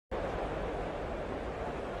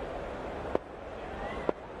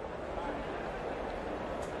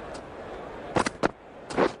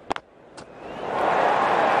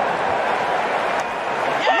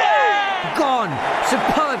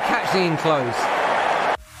catch the enclose.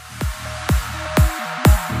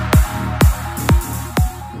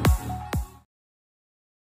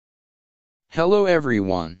 Hello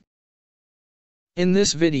everyone. In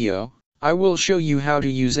this video, I will show you how to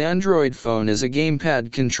use Android phone as a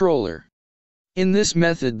gamepad controller. In this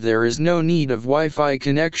method there is no need of Wi-Fi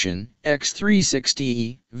connection,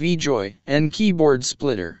 X360E, vjoy, and keyboard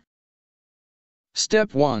splitter.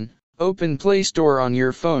 Step 1. Open Play Store on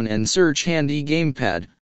your phone and search Handy Gamepad.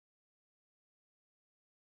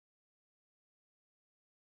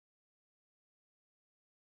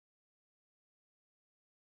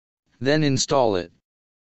 Then install it.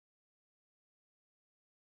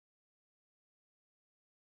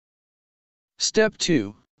 Step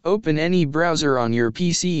 2. Open any browser on your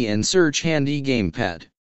PC and search Handy Gamepad.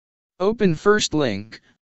 Open first link.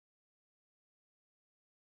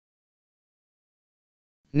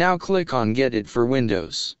 Now click on Get It for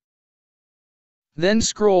Windows. Then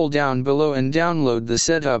scroll down below and download the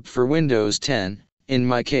setup for Windows 10, in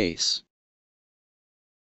my case.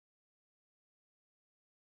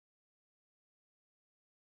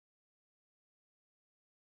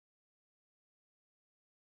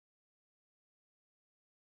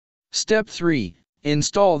 Step 3.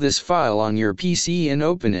 Install this file on your PC and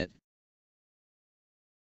open it.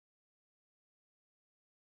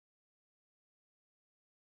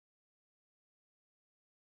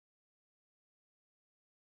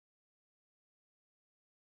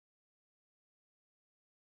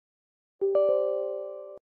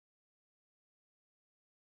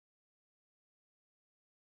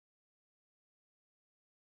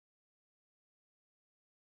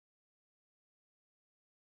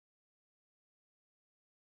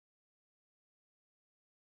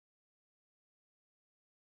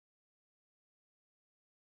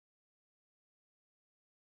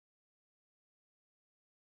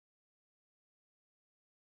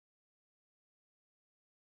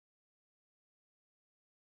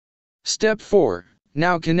 Step 4.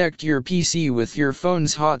 Now connect your PC with your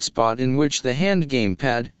phone's hotspot in which the Hand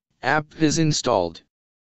Gamepad app is installed.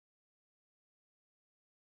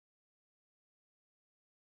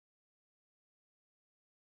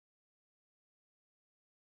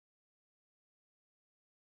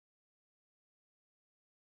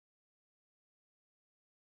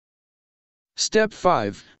 Step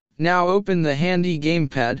 5. Now open the Handy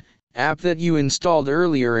Gamepad app that you installed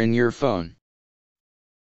earlier in your phone.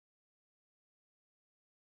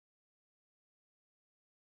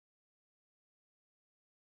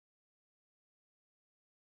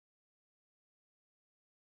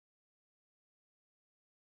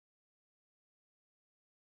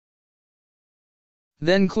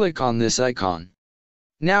 Then click on this icon.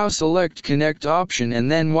 Now select Connect option and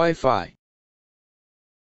then Wi-Fi.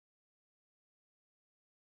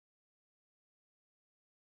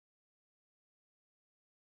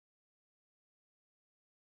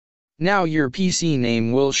 Now your PC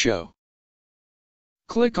name will show.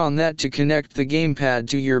 Click on that to connect the gamepad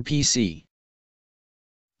to your PC.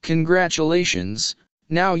 Congratulations,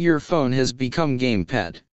 now your phone has become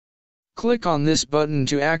gamepad. Click on this button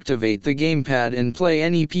to activate the gamepad and play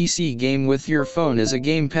any PC game with your phone as a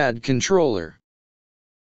gamepad controller.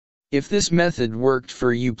 If this method worked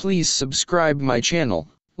for you, please subscribe my channel,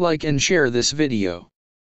 like and share this video.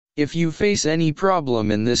 If you face any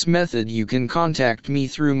problem in this method, you can contact me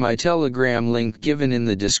through my Telegram link given in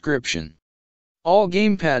the description. All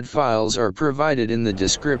gamepad files are provided in the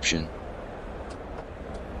description.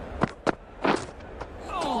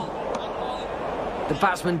 The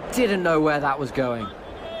batsman didn't know where that was going.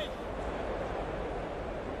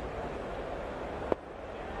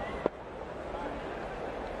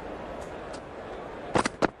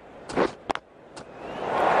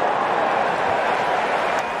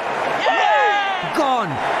 Gone!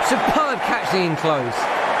 Superb catch the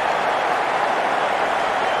enclose.